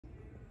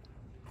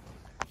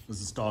This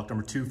is stock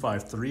number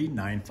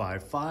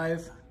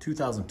 253955,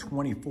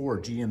 2024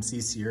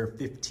 GMC Sierra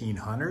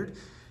 1500.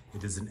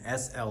 It is an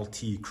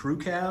SLT crew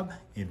cab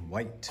in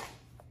white.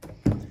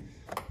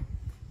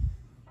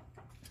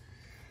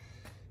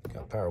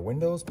 Got power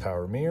windows,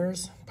 power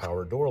mirrors,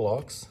 power door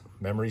locks,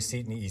 memory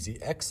seat and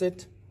easy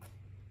exit,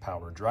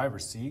 power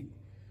driver's seat,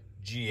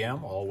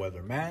 GM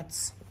all-weather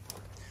mats.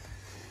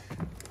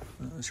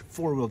 There's your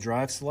four-wheel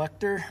drive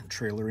selector,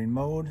 trailering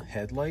mode,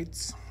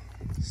 headlights,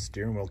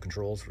 steering wheel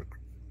controls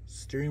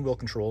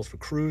for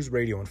cruise,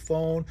 radio and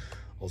phone,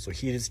 also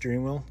heated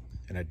steering wheel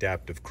and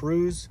adaptive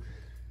cruise,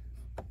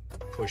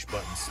 push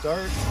button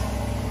start,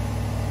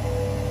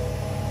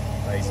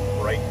 nice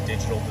bright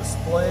digital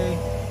display,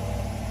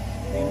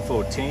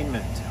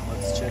 infotainment.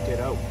 Let's check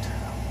it out.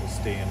 We'll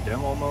stay in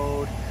demo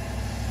mode.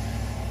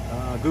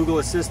 Google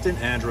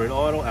Assistant, Android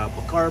Auto,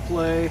 Apple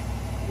CarPlay,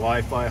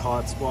 Wi-Fi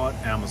hotspot,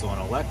 Amazon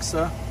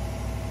Alexa.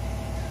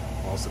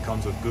 Also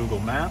comes with Google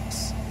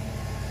Maps.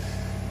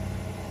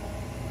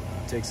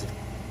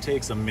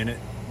 Takes a minute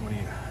when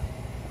you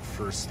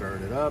first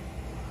start it up.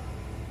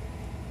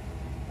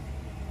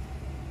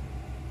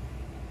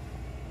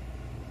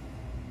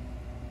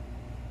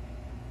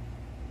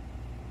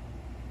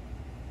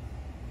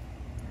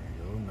 There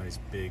you go, nice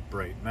big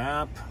bright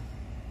map.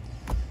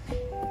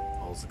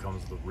 Also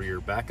comes with a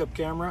rear backup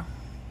camera.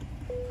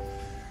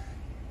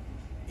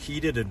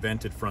 Heated and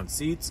vented front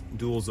seats,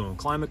 dual zone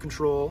climate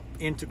control,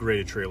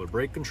 integrated trailer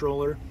brake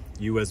controller,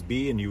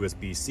 USB and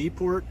USB-C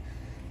port,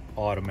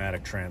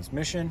 automatic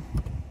transmission.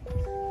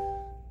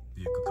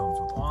 Vehicle comes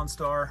with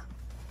OnStar.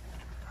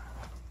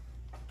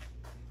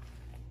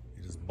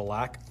 It is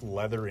black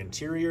leather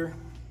interior.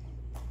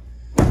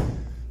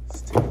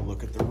 Let's take a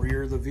look at the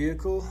rear of the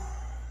vehicle.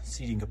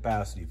 Seating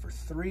capacity for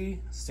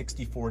 3,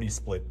 60-40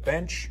 split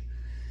bench.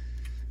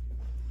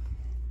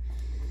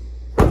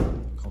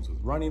 Comes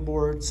with running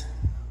boards.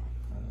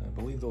 I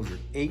believe those are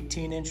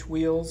 18-inch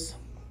wheels.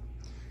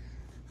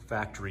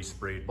 Factory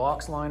sprayed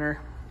box liner.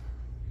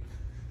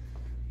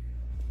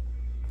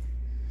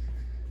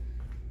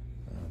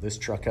 This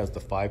truck has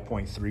the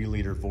 5.3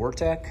 liter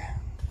Vortec.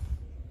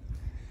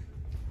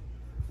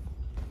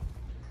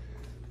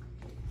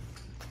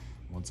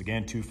 Once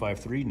again,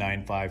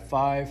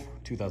 253955,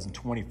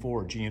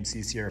 2024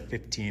 GMC Sierra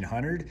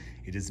 1500.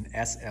 It is an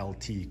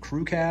SLT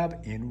crew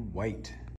cab in white.